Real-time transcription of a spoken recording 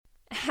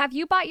Have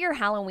you bought your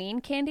Halloween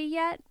candy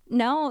yet?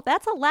 No,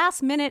 that's a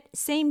last minute,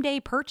 same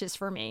day purchase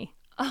for me.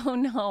 Oh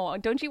no,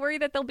 don't you worry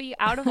that they'll be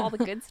out of all the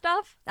good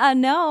stuff?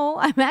 No,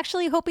 I'm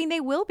actually hoping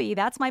they will be.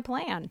 That's my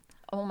plan.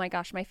 Oh my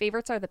gosh, my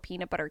favorites are the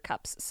peanut butter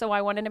cups, so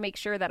I wanted to make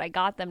sure that I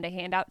got them to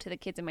hand out to the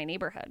kids in my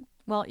neighborhood.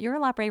 Well, you're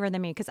a lot braver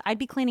than me because I'd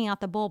be cleaning out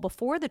the bowl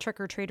before the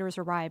trick-or-treaters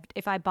arrived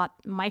if I bought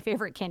my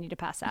favorite candy to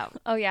pass out.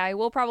 Oh yeah, I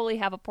will probably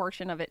have a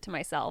portion of it to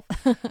myself.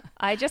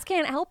 I just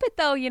can't help it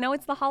though,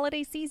 it's the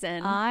holiday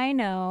season. I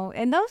know.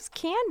 And those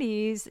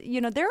candies,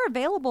 they're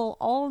available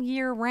all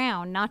year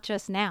round, not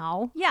just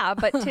now. Yeah,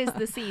 but 'tis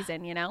the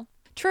season,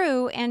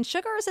 True, and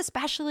sugar is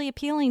especially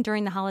appealing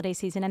during the holiday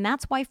season, and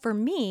that's why for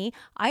me,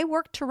 I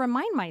work to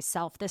remind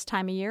myself this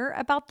time of year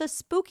about the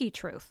spooky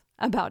truth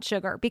about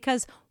sugar,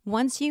 because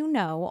once you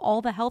know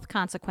all the health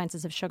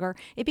consequences of sugar,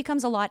 it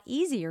becomes a lot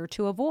easier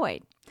to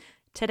avoid.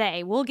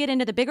 Today, we'll get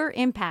into the bigger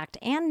impact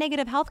and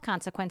negative health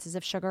consequences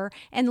of sugar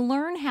and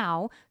learn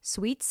how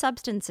sweet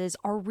substances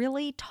are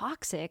really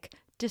toxic,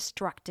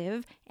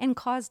 destructive, and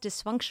cause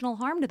dysfunctional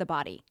harm to the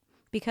body.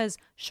 Because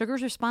sugar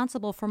is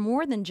responsible for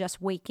more than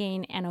just weight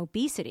gain and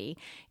obesity,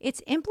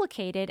 it's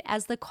implicated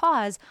as the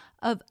cause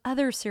of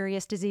other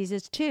serious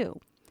diseases too.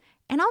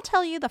 And I'll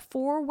tell you the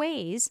 4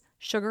 ways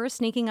sugar is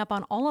sneaking up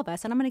on all of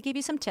us, and I'm going to give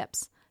you some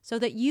tips so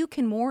that you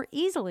can more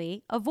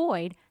easily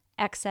avoid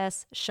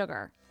excess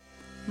sugar.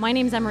 My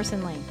name's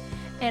Emerson Lee.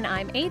 And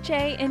I'm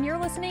AJ, and you're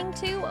listening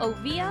to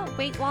Ovia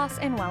Weight Loss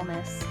and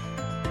Wellness.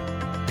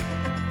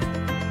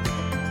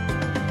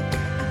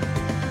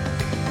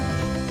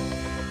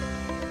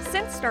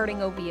 Since starting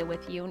Ovia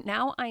with you,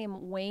 now I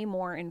am way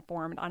more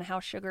informed on how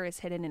sugar is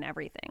hidden in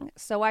everything.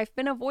 So I've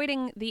been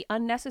avoiding the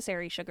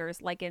unnecessary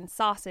sugars like in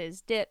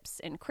sauces,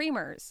 dips, and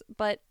creamers.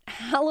 But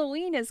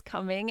Halloween is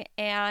coming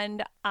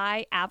and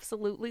I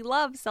absolutely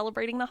love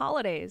celebrating the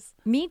holidays.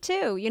 Me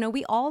too.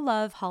 We all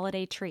love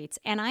holiday treats.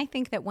 And I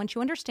think that once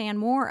you understand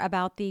more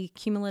about the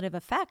cumulative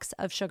effects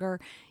of sugar,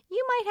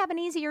 you might have an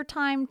easier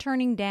time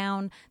turning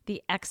down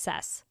the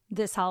excess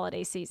this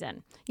holiday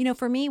season.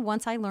 For me,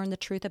 once I learned the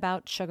truth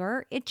about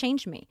sugar, it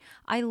changed me.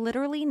 I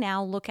literally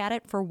now look at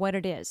it for what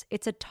it is.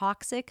 It's a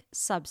toxic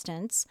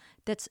substance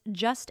that's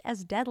just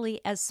as deadly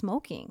as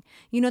smoking.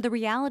 The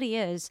reality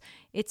is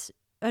it's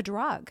a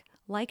drug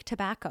like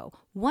tobacco.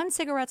 One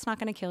cigarette's not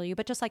going to kill you,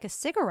 but just like a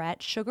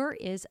cigarette, sugar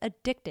is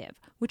addictive,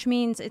 which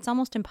means it's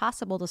almost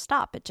impossible to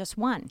stop at just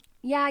one.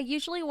 Yeah,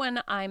 usually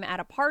when I'm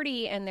at a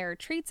party and there are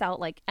treats out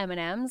like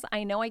M&Ms,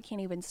 I know I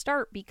can't even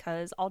start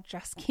because I'll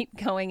just keep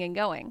going and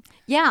going.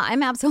 Yeah,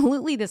 I'm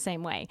absolutely the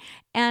same way.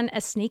 And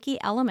a sneaky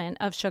element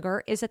of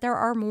sugar is that there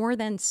are more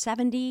than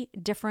 70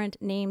 different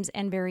names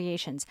and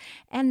variations.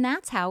 And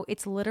that's how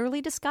it's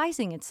literally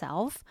disguising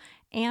itself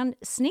and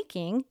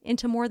sneaking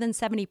into more than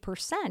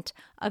 70%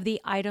 of the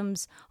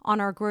items on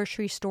our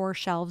grocery store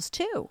shelves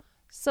too.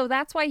 So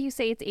that's why you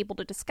say it's able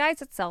to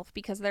disguise itself,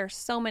 because there's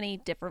so many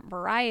different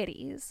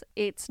varieties.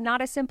 It's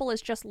not as simple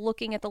as just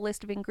looking at the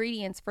list of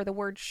ingredients for the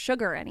word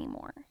sugar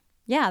anymore.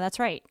 Yeah, that's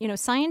right.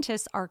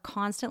 Scientists are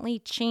constantly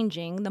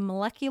changing the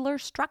molecular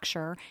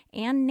structure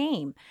and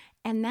name.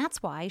 And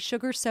that's why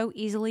sugar's so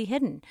easily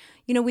hidden.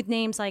 With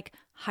names like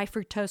high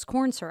fructose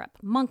corn syrup,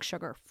 monk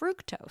sugar,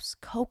 fructose,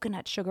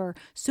 coconut sugar,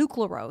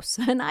 sucralose,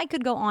 and I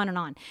could go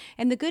on.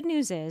 And the good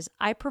news is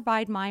I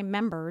provide my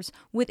members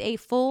with a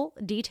full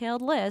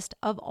detailed list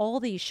of all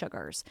these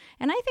sugars.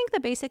 And I think the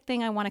basic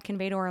thing I want to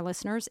convey to our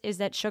listeners is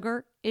that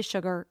sugar is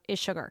sugar is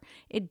sugar.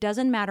 It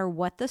doesn't matter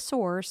what the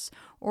source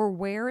or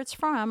where it's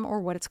from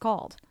or what it's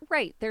called.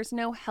 Right. There's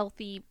no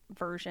healthy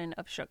version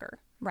of sugar.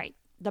 Right.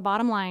 The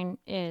bottom line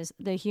is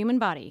the human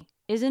body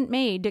isn't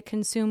made to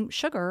consume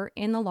sugar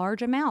in the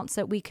large amounts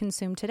that we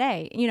consume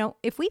today.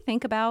 If we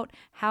think about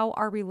how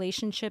our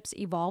relationships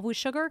evolve with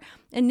sugar,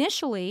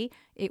 initially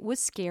it was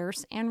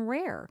scarce and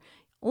rare,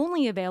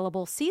 only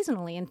available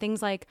seasonally in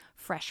things like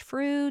fresh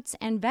fruits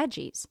and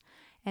veggies.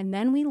 And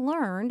then we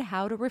learned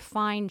how to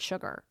refine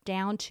sugar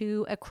down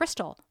to a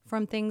crystal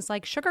from things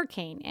like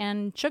sugarcane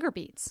and sugar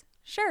beets.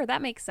 Sure,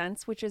 that makes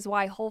sense, which is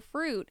why whole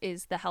fruit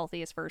is the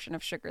healthiest version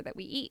of sugar that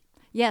we eat.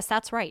 Yes,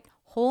 that's right.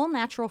 Whole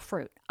natural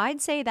fruit.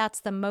 I'd say that's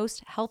the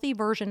most healthy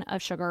version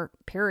of sugar,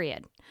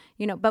 period.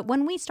 But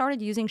when we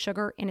started using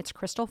sugar in its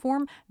crystal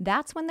form,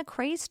 that's when the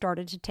craze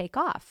started to take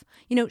off.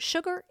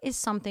 Sugar is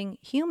something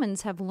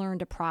humans have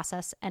learned to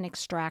process and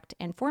extract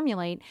and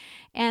formulate.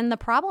 And the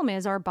problem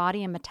is our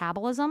body and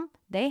metabolism,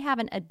 they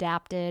haven't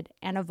adapted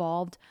and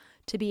evolved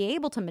to be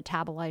able to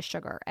metabolize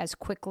sugar as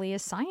quickly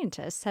as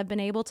scientists have been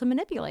able to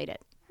manipulate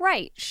it.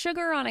 Right.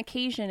 Sugar on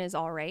occasion is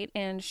all right,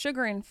 and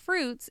sugar in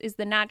fruits is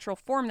the natural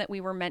form that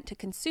we were meant to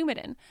consume it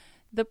in.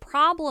 The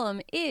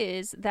problem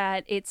is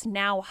that it's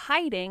now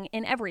hiding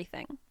in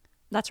everything.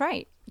 That's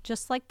right.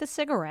 Just like the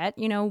cigarette,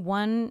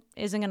 one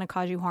isn't going to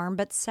cause you harm,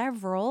 but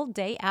several,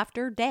 day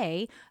after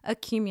day,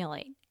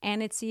 accumulate.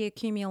 And it's the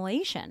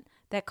accumulation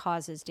that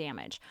causes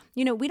damage.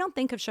 We don't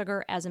think of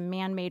sugar as a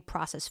man-made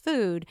processed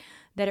food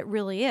that it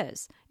really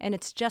is. And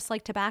it's just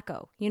like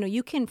tobacco.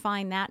 You can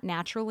find that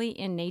naturally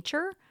in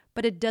nature,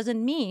 but it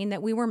doesn't mean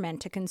that we were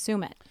meant to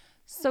consume it.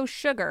 So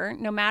sugar,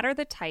 no matter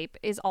the type,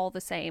 is all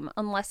the same.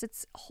 Unless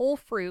it's whole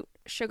fruit,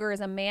 sugar is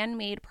a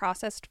man-made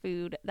processed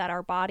food that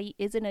our body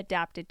isn't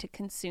adapted to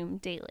consume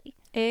daily.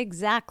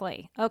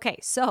 Exactly. Okay,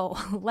 so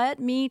let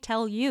me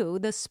tell you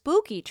the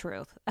spooky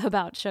truth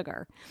about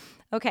sugar.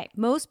 Okay,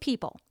 most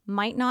people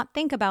might not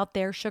think about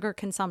their sugar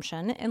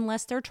consumption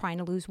unless they're trying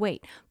to lose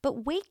weight,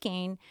 but weight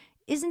gain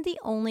isn't the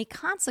only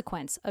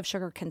consequence of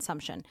sugar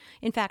consumption.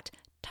 In fact,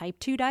 type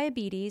 2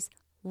 diabetes,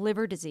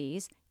 liver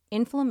disease,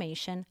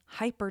 inflammation,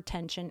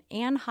 hypertension,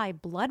 and high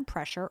blood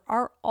pressure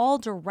are all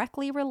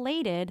directly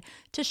related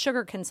to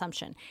sugar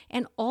consumption.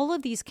 And all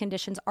of these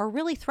conditions are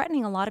really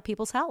threatening a lot of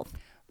people's health.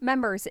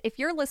 Members, if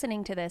you're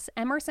listening to this,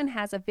 Emerson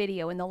has a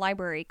video in the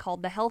library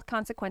called The Health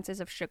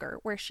Consequences of Sugar,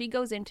 where she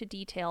goes into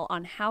detail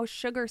on how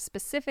sugar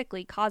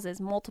specifically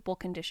causes multiple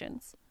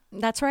conditions.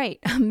 That's right.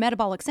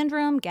 Metabolic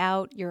syndrome,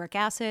 gout, uric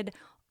acid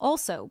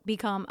also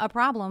become a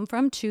problem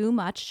from too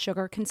much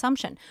sugar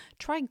consumption.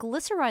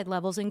 Triglyceride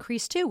levels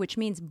increase too, which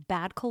means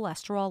bad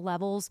cholesterol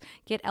levels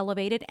get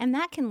elevated, and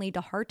that can lead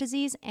to heart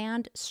disease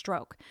and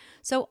stroke.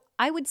 So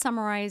I would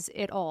summarize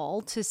it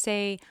all to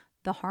say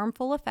the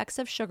harmful effects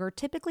of sugar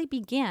typically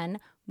begin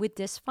with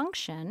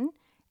dysfunction,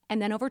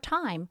 and then over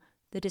time,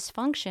 the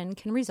dysfunction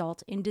can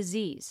result in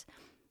disease.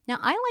 Now,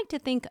 I like to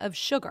think of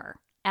sugar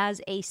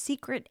as a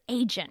secret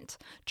agent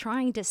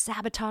trying to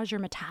sabotage your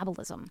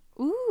metabolism.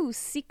 Ooh,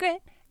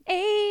 secret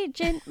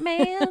agent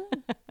man.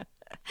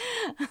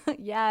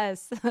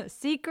 Yes,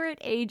 secret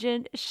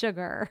agent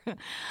sugar.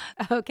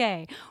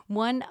 Okay,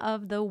 one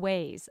of the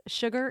ways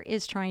sugar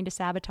is trying to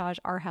sabotage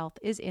our health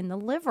is in the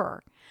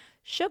liver.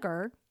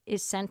 Sugar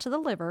is sent to the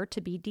liver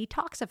to be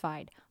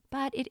detoxified,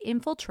 but it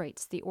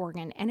infiltrates the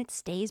organ and it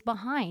stays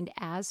behind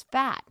as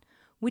fat,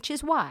 which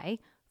is why,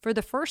 for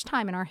the first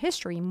time in our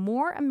history,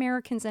 more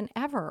Americans than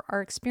ever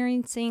are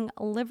experiencing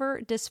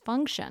liver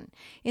dysfunction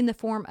in the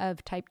form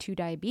of type 2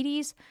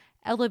 diabetes,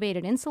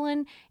 elevated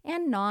insulin,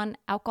 and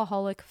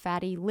non-alcoholic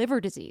fatty liver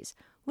disease,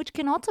 which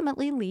can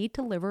ultimately lead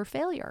to liver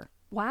failure.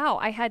 Wow,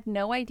 I had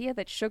no idea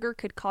that sugar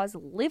could cause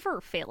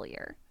liver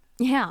failure.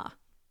 Yeah,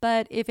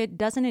 but if it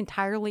doesn't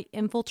entirely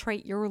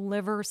infiltrate your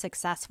liver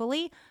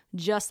successfully,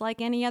 just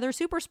like any other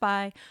super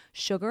spy,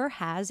 sugar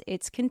has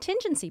its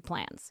contingency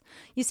plans.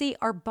 You see,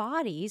 our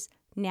bodies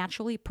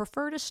naturally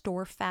prefer to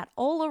store fat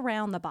all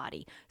around the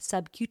body,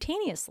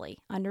 subcutaneously,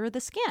 under the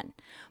skin.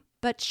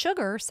 But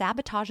sugar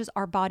sabotages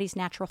our body's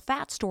natural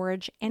fat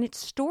storage, and it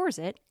stores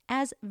it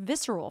as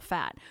visceral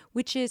fat,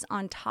 which is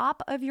on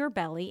top of your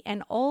belly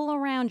and all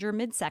around your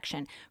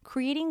midsection,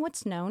 creating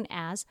what's known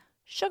as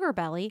sugar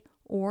belly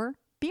or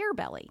beer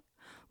belly,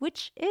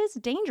 which is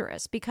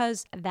dangerous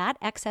because that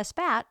excess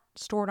fat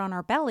stored on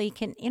our belly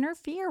can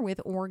interfere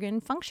with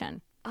organ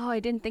function. Oh, I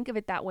didn't think of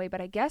it that way,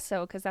 but I guess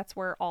so, because that's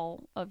where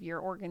all of your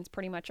organs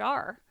pretty much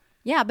are.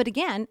 Yeah, but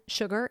again,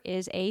 sugar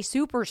is a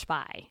super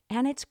spy,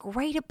 and it's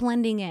great at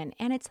blending in,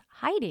 and it's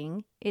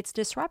hiding its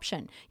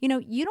disruption. You know,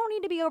 you don't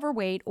need to be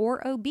overweight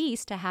or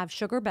obese to have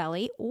sugar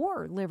belly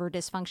or liver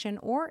dysfunction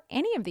or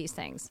any of these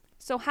things.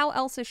 So how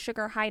else is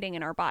sugar hiding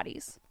in our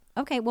bodies?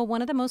 Okay, well,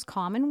 one of the most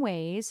common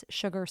ways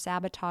sugar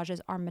sabotages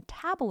our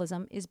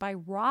metabolism is by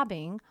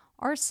robbing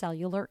our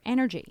cellular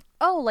energy.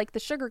 Oh, like the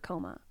sugar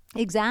coma.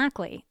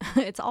 Exactly.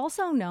 It's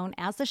also known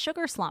as the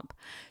sugar slump.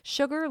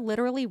 Sugar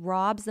literally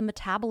robs the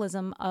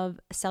metabolism of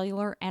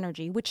cellular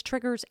energy, which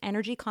triggers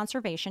energy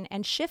conservation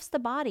and shifts the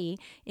body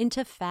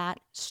into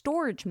fat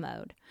storage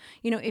mode.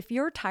 You know, if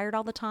you're tired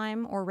all the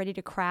time or ready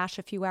to crash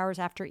a few hours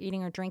after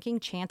eating or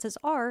drinking, chances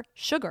are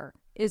sugar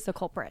is the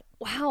culprit.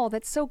 Wow,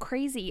 that's so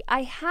crazy.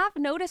 I have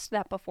noticed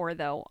that before,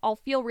 though. I'll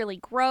feel really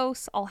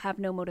gross, I'll have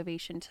no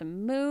motivation to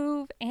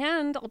move,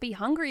 and I'll be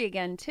hungry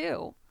again,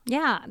 too.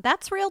 Yeah,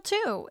 that's real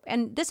too.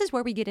 And this is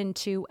where we get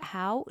into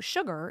how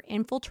sugar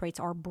infiltrates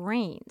our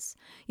brains.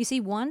 You see,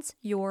 once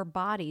your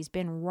body's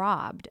been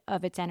robbed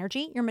of its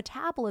energy, your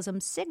metabolism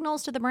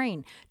signals to the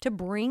brain to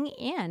bring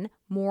in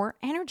more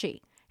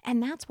energy.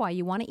 And that's why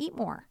you want to eat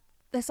more.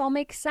 This all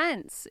makes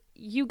sense.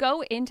 You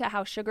go into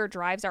how sugar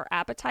drives our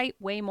appetite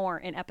way more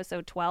in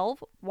episode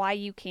 12, Why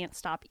You Can't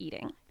Stop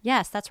Eating.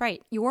 Yes, that's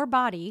right. Your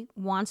body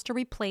wants to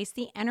replace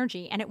the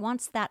energy, and it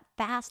wants that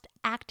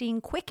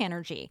fast-acting, quick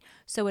energy.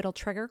 So it'll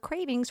trigger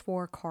cravings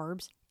for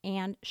carbs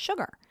and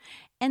sugar.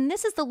 And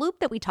this is the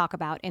loop that we talk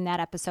about in that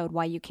episode,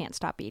 Why You Can't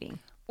Stop Eating.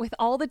 With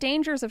all the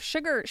dangers of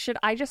sugar, should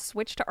I just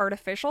switch to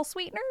artificial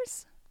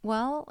sweeteners?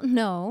 Well,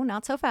 no,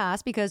 not so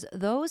fast, because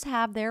those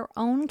have their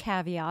own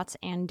caveats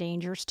and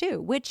dangers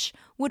too, which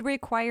would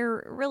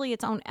require really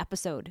its own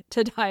episode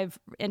to dive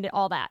into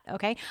all that,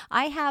 okay?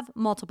 I have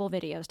multiple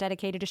videos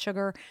dedicated to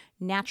sugar,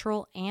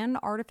 natural and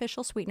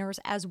artificial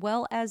sweeteners, as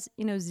well as,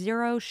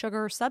 zero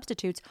sugar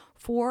substitutes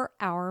for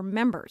our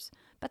members.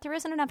 But there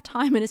isn't enough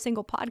time in a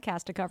single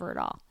podcast to cover it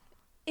all.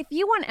 If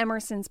you want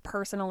Emerson's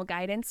personal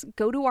guidance,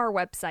 go to our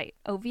website,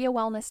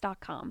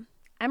 oviawellness.com.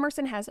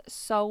 Emerson has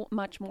so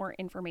much more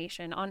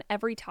information on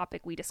every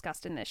topic we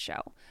discussed in this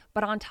show.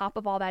 But on top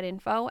of all that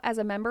info, as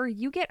a member,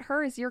 you get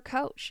her as your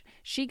coach.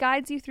 She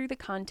guides you through the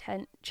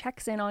content,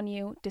 checks in on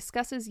you,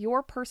 discusses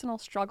your personal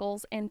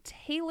struggles, and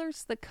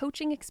tailors the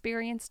coaching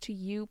experience to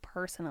you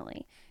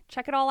personally.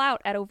 Check it all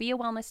out at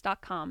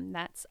oviawellness.com.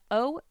 That's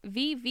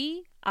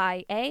OVVIA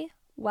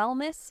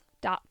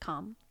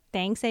wellness.com.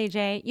 Thanks,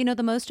 AJ. You know,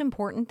 the most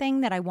important thing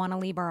that I want to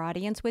leave our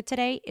audience with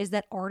today is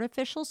that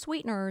artificial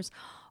sweeteners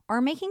are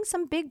making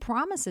some big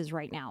promises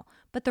right now,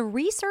 but the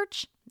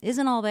research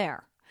isn't all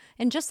there.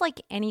 And just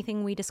like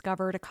anything we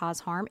discover to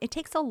cause harm, it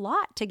takes a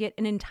lot to get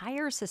an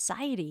entire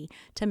society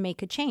to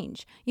make a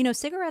change. You know,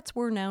 cigarettes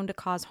were known to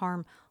cause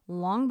harm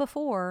long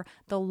before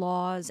the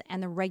laws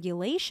and the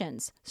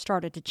regulations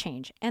started to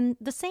change. And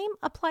the same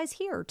applies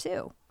here,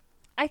 too.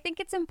 I think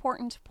it's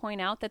important to point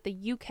out that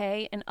the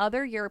UK and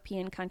other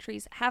European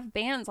countries have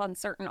bans on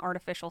certain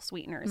artificial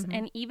sweeteners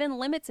and even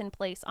limits in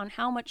place on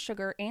how much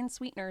sugar and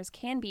sweeteners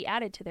can be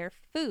added to their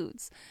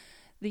foods.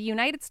 The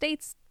United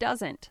States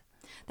doesn't.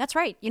 That's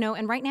right. You know,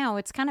 and right now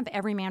it's kind of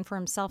every man for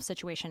himself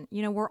situation.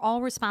 You know, we're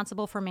all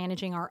responsible for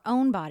managing our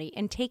own body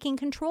and taking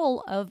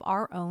control of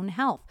our own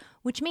health,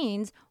 which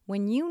means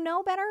when you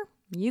know better,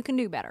 you can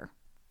do better.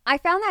 I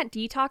found that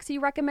detox you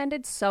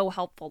recommended so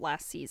helpful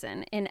last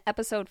season. In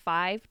episode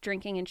 5,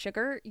 Drinking and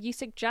Sugar, you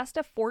suggest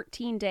a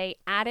 14-day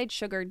added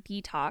sugar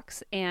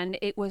detox, and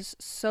it was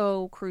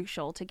so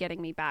crucial to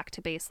getting me back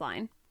to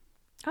baseline.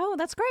 Oh,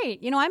 that's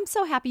great. You know, I'm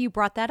so happy you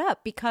brought that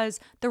up because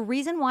the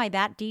reason why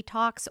that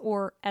detox,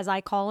 or as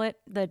I call it,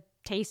 the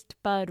taste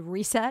bud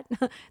reset,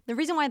 the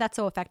reason why that's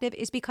so effective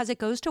is because it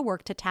goes to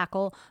work to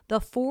tackle the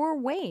 4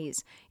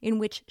 ways in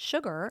which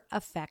sugar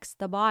affects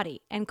the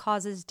body and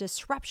causes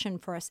disruption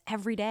for us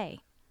every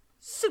day.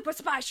 Super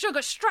spy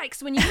sugar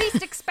strikes when you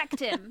least expect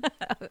him.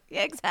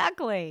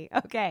 Exactly.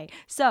 Okay.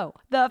 So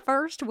the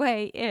first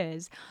way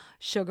is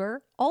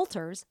sugar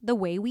alters the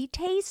way we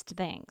taste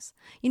things.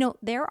 You know,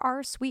 there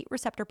are sweet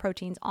receptor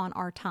proteins on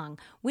our tongue,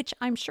 which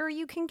I'm sure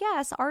you can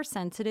guess are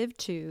sensitive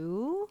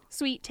to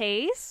sweet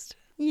taste.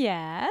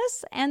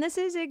 Yes, and this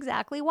is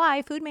exactly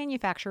why food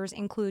manufacturers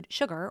include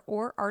sugar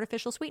or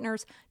artificial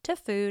sweeteners to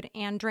food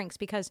and drinks,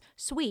 because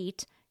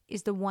sweet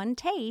is the one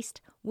taste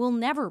we'll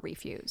never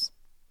refuse.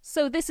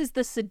 So this is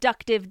the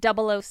seductive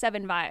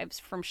 007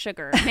 vibes from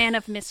Sugar, man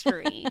of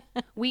mystery.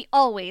 We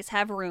always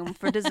have room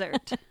for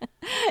dessert.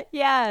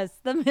 Yes,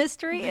 the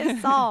mystery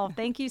is solved.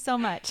 Thank you so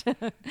much.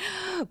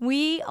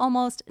 We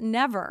almost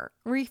never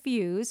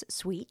refuse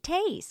sweet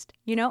taste,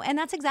 you know, and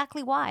that's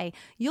exactly why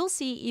you'll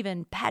see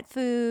even pet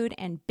food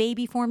and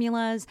baby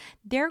formulas,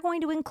 they're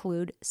going to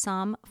include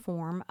some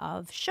form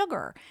of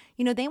sugar.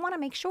 You know, they want to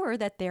make sure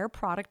that their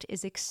product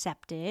is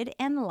accepted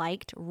and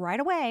liked right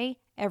away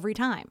every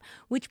time,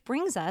 which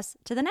brings us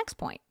to the next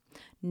point.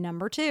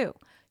 Number 2,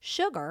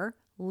 sugar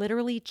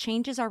literally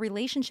changes our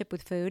relationship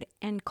with food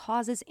and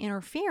causes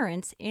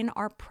interference in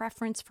our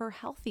preference for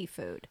healthy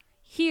food.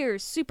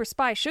 Here's Super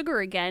Spy Sugar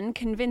again,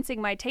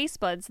 convincing my taste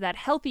buds that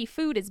healthy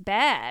food is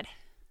bad.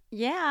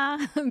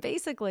 Yeah,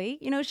 basically,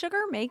 you know,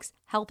 sugar makes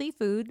healthy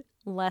food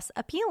less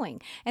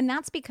appealing. And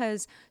that's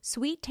because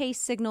sweet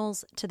taste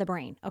signals to the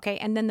brain, okay?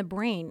 And then the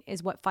brain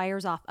is what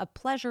fires off a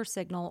pleasure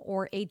signal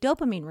or a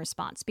dopamine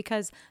response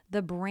because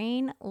the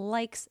brain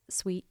likes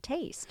sweet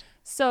taste.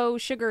 So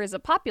sugar is a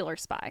popular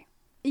spy.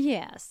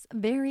 Yes,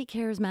 very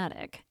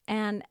charismatic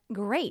and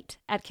great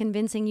at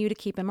convincing you to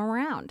keep him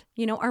around.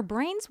 You know, our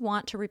brains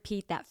want to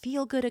repeat that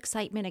feel-good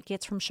excitement it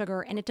gets from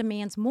sugar, and it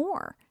demands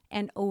more.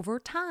 And over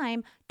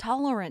time,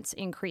 tolerance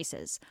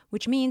increases,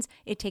 which means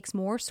it takes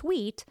more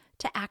sweet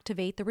to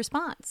activate the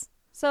response.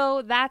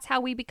 So that's how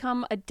we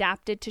become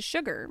adapted to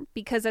sugar,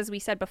 because as we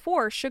said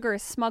before, sugar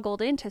is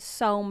smuggled into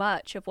so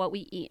much of what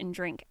we eat and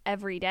drink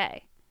every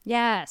day.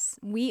 Yes,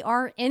 we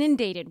are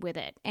inundated with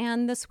it,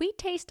 and the sweet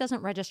taste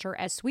doesn't register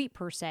as sweet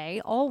per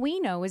se. All we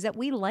know is that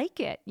we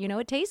like it. You know,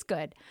 it tastes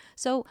good.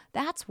 So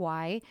that's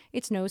why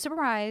it's no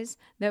surprise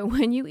that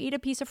when you eat a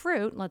piece of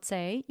fruit, let's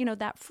say, you know,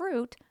 that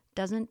fruit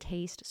doesn't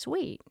taste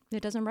sweet. It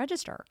doesn't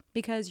register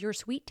because your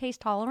sweet taste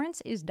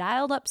tolerance is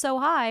dialed up so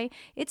high,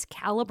 it's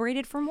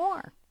calibrated for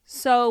more.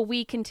 So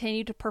we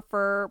continue to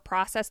prefer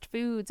processed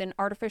foods and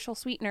artificial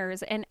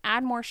sweeteners and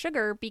add more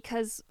sugar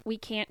because we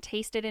can't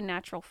taste it in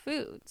natural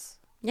foods.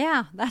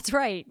 Yeah, that's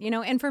right. You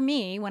know, and for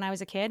me, when I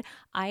was a kid,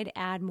 I'd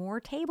add more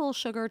table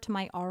sugar to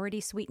my already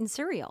sweetened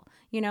cereal,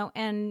 you know,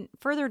 and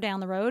further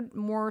down the road,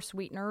 more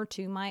sweetener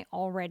to my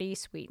already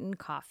sweetened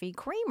coffee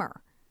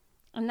creamer.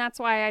 And that's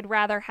why I'd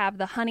rather have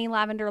the honey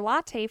lavender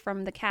latte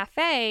from the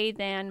cafe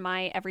than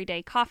my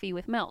everyday coffee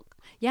with milk.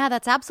 Yeah,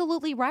 that's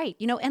absolutely right.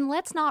 You know, and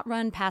let's not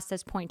run past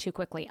this point too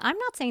quickly. I'm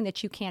not saying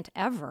that you can't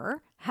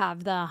ever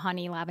have the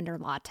honey lavender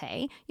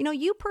latte. You know,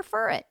 you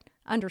prefer it.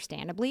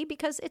 Understandably,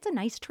 because it's a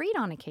nice treat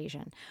on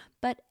occasion.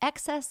 But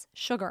excess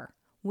sugar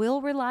will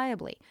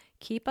reliably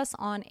keep us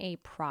on a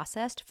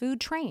processed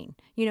food train.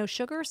 You know,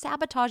 sugar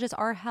sabotages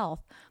our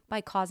health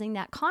by causing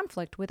that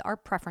conflict with our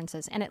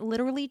preferences, and it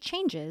literally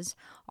changes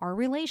our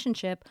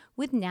relationship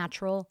with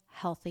natural,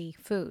 healthy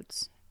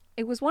foods.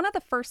 It was one of the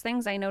first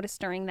things I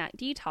noticed during that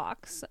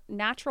detox.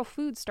 Natural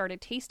food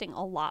started tasting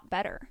a lot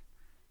better.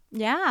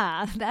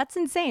 Yeah, that's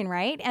insane,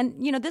 right?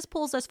 And, this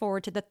pulls us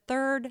forward to the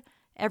third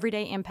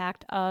everyday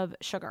impact of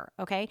sugar,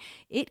 okay?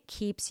 It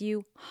keeps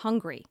you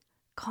hungry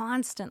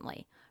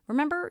constantly.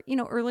 Remember,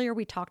 earlier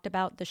we talked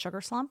about the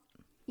sugar slump?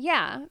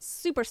 Yeah,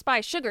 super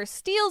spice sugar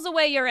steals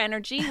away your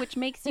energy, which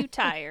makes you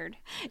tired.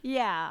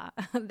 Yeah,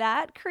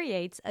 that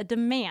creates a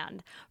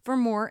demand for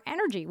more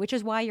energy, which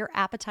is why your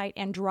appetite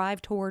and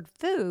drive toward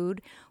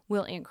food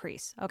will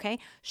increase, okay?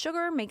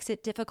 Sugar makes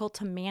it difficult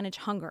to manage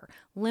hunger,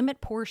 limit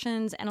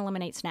portions, and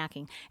eliminate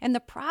snacking. And the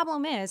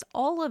problem is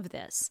all of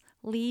this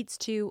leads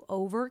to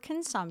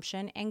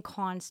overconsumption and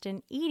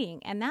constant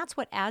eating. And that's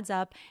what adds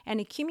up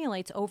and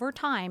accumulates over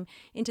time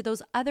into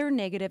those other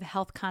negative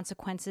health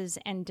consequences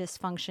and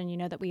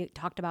dysfunction, that we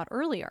talked about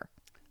earlier.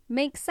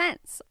 Makes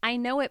sense. I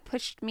know it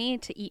pushed me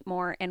to eat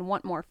more and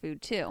want more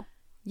food too.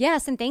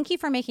 Yes, and thank you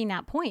for making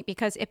that point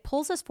because it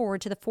pulls us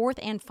forward to the fourth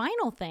and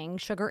final thing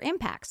sugar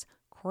impacts: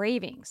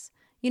 cravings.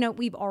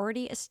 We've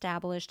already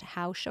established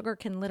how sugar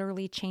can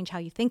literally change how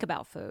you think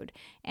about food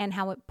and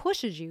how it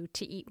pushes you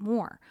to eat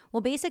more.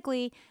 Well,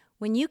 basically,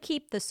 when you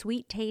keep the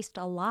sweet taste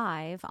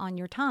alive on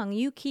your tongue,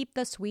 you keep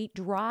the sweet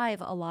drive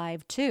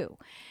alive too.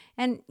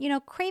 And,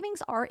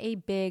 cravings are a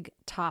big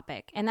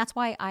topic. And that's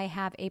why I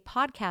have a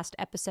podcast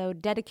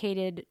episode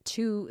dedicated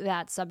to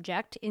that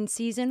subject in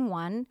season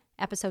 1,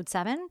 episode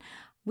 7.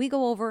 We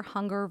go over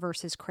hunger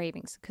versus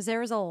cravings because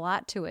there is a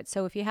lot to it.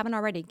 So if you haven't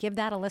already, give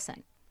that a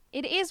listen.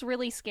 It is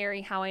really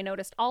scary how I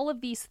noticed all of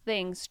these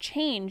things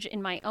change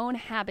in my own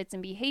habits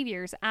and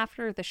behaviors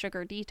after the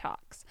sugar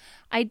detox.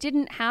 I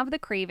didn't have the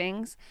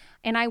cravings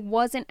and I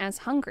wasn't as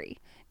hungry.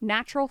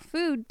 Natural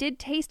food did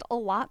taste a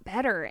lot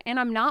better, and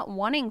I'm not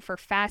wanting for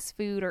fast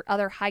food or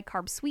other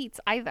high-carb sweets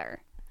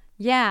either.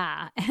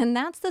 Yeah, and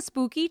that's the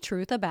spooky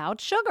truth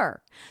about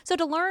sugar. So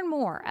to learn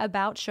more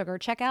about sugar,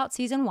 check out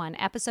season 1,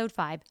 episode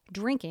 5,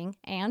 Drinking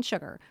and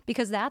Sugar,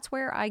 because that's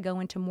where I go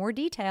into more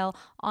detail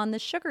on the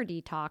sugar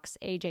detox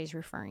AJ's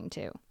referring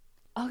to.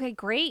 Okay,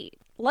 great.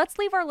 Let's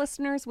leave our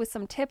listeners with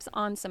some tips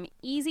on some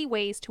easy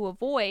ways to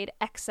avoid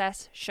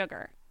excess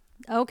sugar.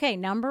 Okay,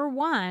 number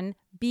 1,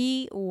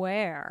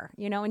 beware,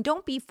 and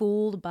don't be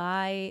fooled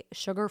by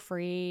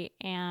sugar-free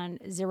and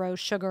zero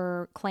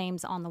sugar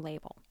claims on the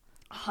label.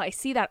 Oh, I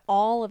see that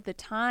all of the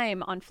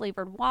time on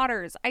flavored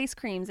waters, ice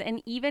creams,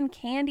 and even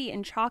candy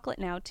and chocolate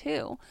now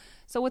too.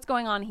 So what's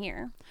going on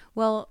here?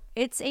 Well,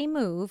 it's a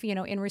move,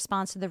 in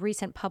response to the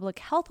recent public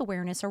health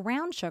awareness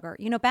around sugar.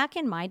 Back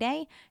in my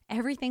day,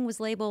 everything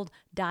was labeled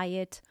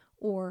diet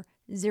or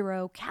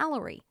 0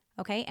 calorie.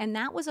 Okay, and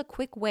that was a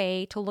quick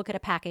way to look at a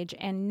package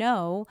and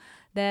know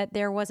that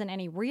there wasn't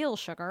any real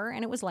sugar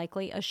and it was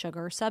likely a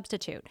sugar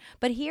substitute.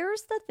 But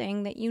here's the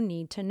thing that you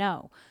need to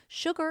know.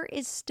 Sugar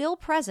is still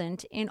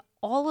present in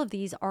all of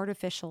these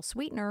artificial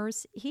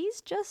sweeteners. He's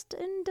just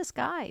in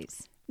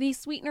disguise. These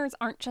sweeteners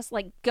aren't just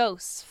like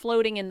ghosts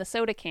floating in the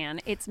soda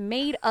can. It's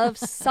made of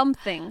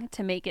something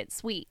to make it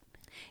sweet.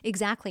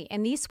 Exactly.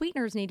 And these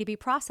sweeteners need to be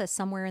processed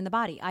somewhere in the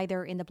body,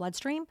 either in the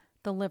bloodstream,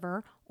 the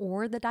liver,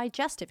 or the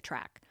digestive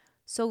tract.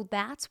 So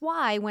that's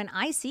why when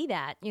I see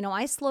that,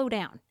 I slow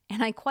down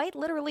and I quite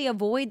literally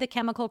avoid the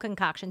chemical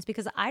concoctions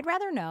because I'd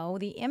rather know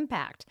the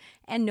impact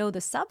and know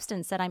the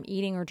substance that I'm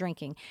eating or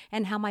drinking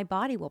and how my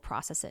body will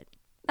process it.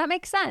 That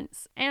makes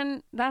sense.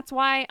 And that's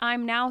why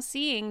I'm now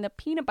seeing the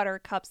peanut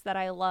butter cups that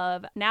I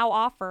love now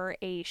offer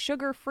a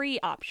sugar-free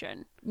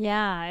option.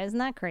 Yeah, isn't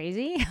that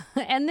crazy?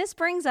 And this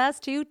brings us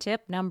to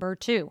tip number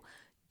 2.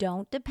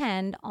 Don't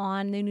depend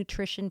on the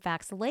nutrition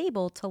facts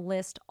label to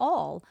list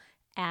all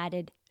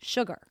added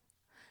sugar.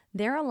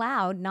 They're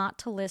allowed not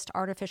to list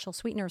artificial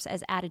sweeteners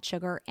as added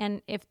sugar,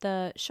 and if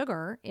the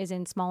sugar is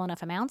in small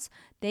enough amounts,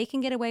 they can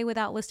get away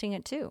without listing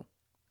it too.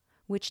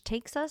 Which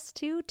takes us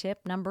to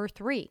tip number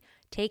 3.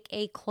 Take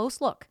a close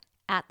look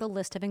at the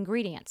list of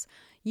ingredients.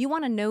 You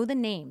want to know the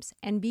names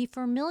and be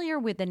familiar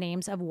with the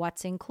names of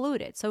what's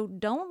included. So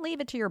don't leave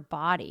it to your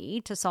body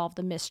to solve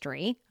the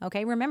mystery.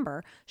 Okay,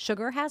 remember,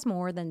 sugar has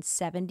more than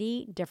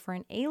 70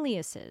 different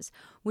aliases,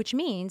 which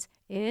means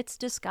it's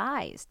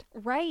disguised.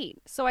 Right.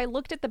 So I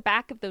looked at the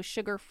back of those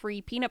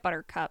sugar-free peanut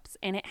butter cups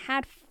and it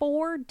had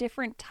 4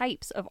 different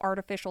types of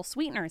artificial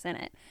sweeteners in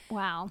it.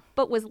 Wow.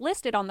 But was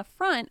listed on the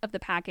front of the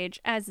package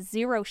as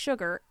 0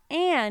 sugar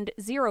and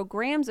 0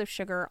 grams of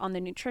sugar on the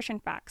nutrition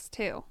facts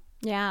too.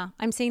 Yeah,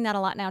 I'm seeing that a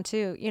lot now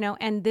too,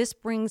 and this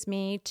brings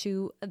me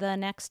to the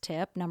next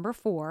tip, number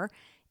 4,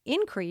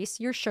 increase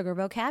your sugar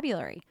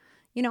vocabulary.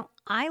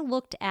 I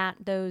looked at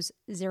those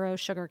 0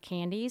 sugar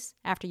candies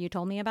after you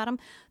told me about them.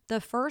 The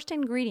first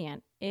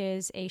ingredient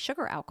is a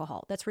sugar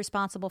alcohol that's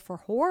responsible for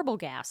horrible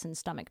gas and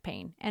stomach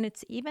pain. And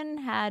it's even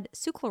had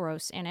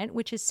sucralose in it,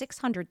 which is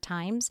 600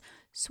 times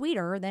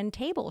sweeter than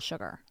table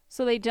sugar.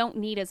 So they don't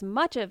need as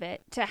much of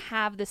it to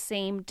have the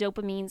same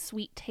dopamine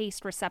sweet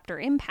taste receptor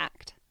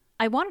impact.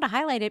 I wanted to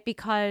highlight it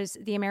because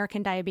the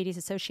American Diabetes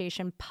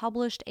Association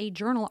published a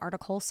journal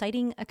article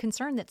citing a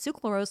concern that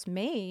sucralose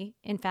may,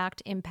 in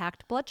fact,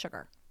 impact blood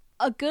sugar.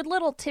 A good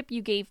little tip you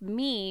gave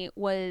me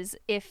was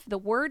if the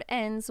word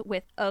ends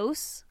with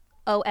ose,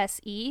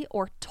 O-S-E,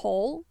 or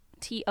tol,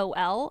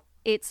 T-O-L,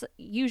 it's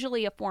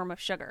usually a form of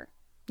sugar.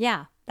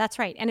 Yeah, that's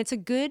right. And it's a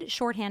good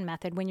shorthand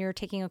method when you're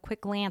taking a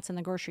quick glance in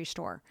the grocery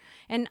store.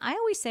 And I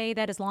always say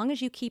that as long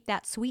as you keep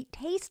that sweet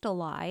taste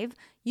alive,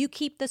 you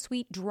keep the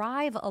sweet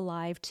drive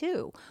alive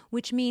too,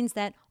 which means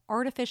that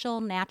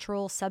artificial,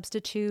 natural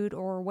substitute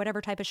or whatever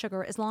type of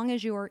sugar, as long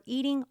as you are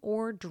eating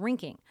or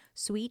drinking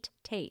sweet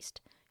taste,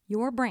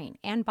 your brain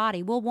and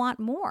body will want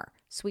more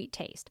sweet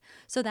taste.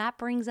 So that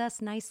brings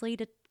us nicely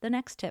to the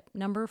next tip,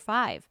 number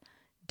 5.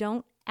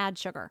 Don't add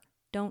sugar.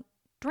 Don't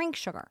drink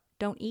sugar.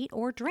 Don't eat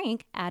or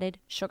drink added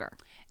sugar.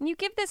 And you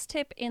give this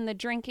tip in the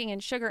drinking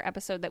and sugar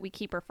episode that we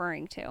keep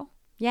referring to.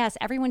 Yes,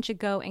 everyone should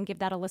go and give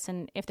that a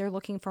listen if they're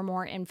looking for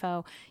more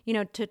info,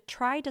 to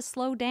try to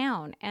slow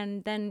down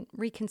and then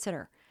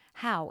reconsider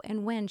how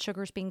and when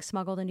sugar is being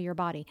smuggled into your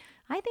body.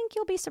 I think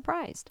you'll be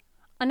surprised.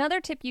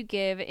 Another tip you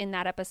give in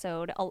that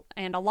episode,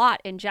 and a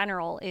lot in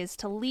general, is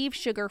to leave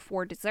sugar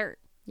for dessert.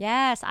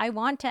 Yes, I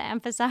want to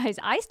emphasize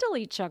I still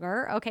eat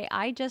sugar. Okay,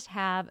 I just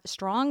have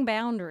strong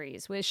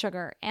boundaries with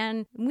sugar,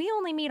 and we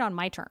only meet on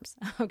my terms.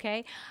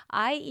 Okay,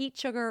 I eat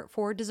sugar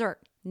for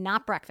dessert,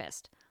 not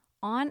breakfast.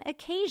 On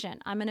occasion,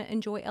 I'm going to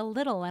enjoy a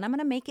little, and I'm going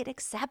to make it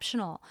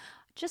exceptional.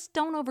 Just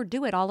don't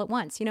overdo it all at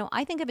once.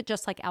 I think of it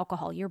just like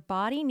alcohol. Your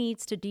body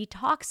needs to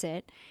detox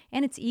it,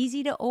 and it's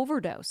easy to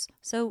overdose.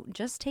 So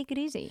just take it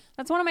easy.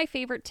 That's one of my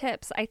favorite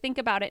tips. I think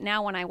about it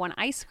now when I want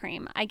ice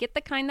cream. I get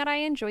the kind that I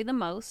enjoy the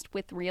most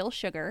with real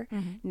sugar,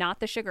 not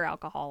the sugar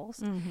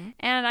alcohols.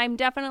 And I'm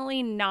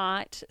definitely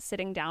not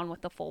sitting down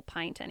with the full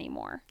pint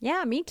anymore.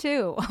 Yeah, me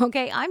too.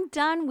 Okay, I'm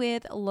done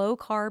with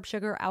low-carb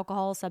sugar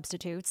alcohol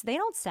substitutes. They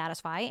don't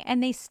satisfy,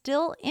 and they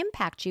still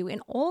impact you in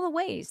all the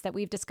ways that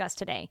we've discussed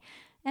today.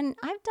 And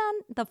I've done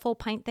the full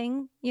pint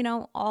thing,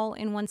 all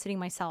in one sitting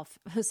myself.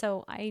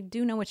 So I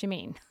do know what you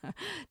mean.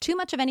 Too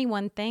much of any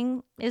one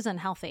thing isn't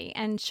healthy.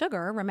 And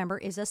sugar, remember,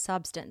 is a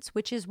substance,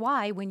 which is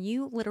why when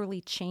you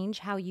literally change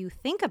how you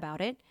think about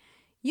it,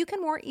 you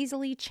can more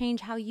easily change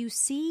how you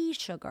see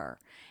sugar.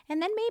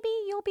 And then maybe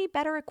you'll be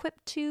better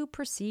equipped to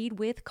proceed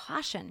with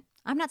caution.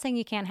 I'm not saying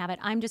you can't have it.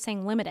 I'm just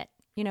saying limit it.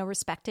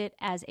 Respect it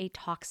as a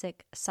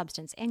toxic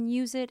substance and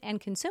use it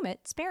and consume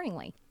it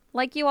sparingly.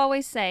 Like you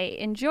always say,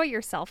 enjoy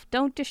yourself.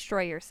 Don't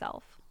destroy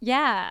yourself.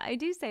 Yeah, I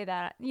do say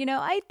that.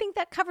 I think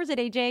that covers it,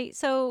 AJ.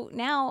 So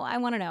now I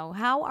want to know,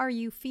 how are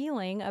you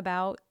feeling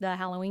about the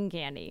Halloween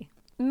candy?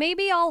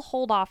 Maybe I'll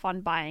hold off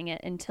on buying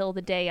it until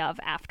the day of,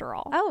 after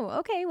all. Oh,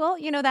 okay. Well,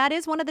 that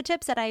is one of the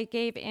tips that I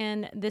gave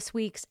in this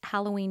week's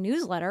Halloween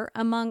newsletter,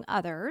 among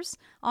others,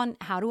 on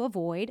how to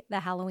avoid the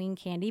Halloween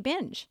candy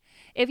binge.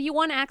 If you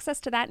want access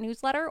to that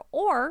newsletter,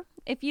 or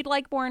if you'd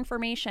like more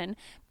information,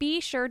 be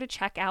sure to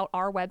check out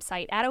our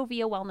website at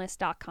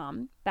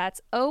oviawellness.com.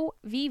 That's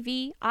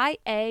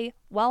OVVIA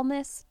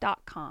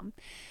wellness.com.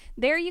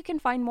 There you can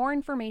find more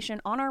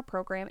information on our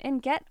program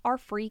and get our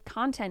free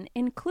content,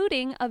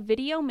 including a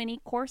video mini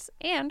course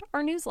and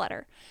our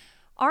newsletter.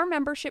 Our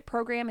membership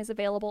program is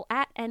available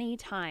at any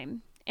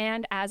time.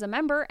 And as a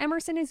member,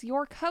 Emerson is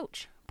your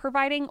coach,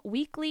 providing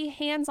weekly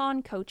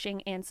hands-on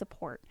coaching and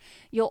support.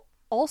 You'll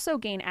also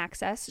gain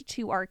access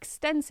to our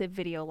extensive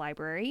video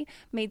library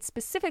made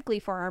specifically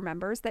for our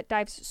members that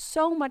dives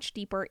so much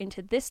deeper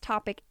into this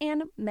topic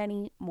and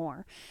many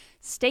more.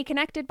 Stay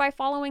connected by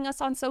following us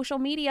on social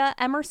media.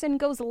 Emerson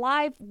goes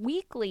live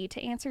weekly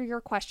to answer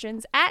your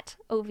questions at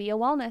Ovia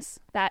Wellness.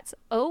 That's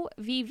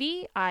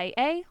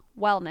OVVIA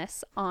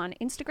Wellness on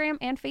Instagram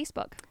and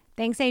Facebook.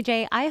 Thanks,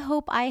 AJ. I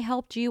hope I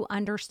helped you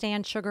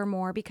understand sugar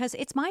more, because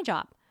it's my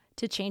job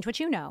to change what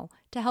you know,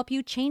 to help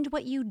you change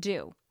what you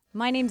do.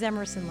 My name's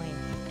Emerson Lane.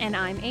 And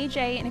I'm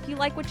AJ, and if you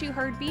like what you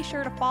heard, be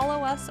sure to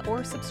follow us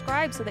or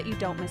subscribe so that you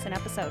don't miss an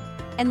episode.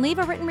 And leave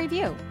a written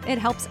review. It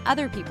helps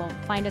other people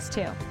find us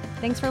too.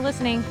 Thanks for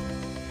listening.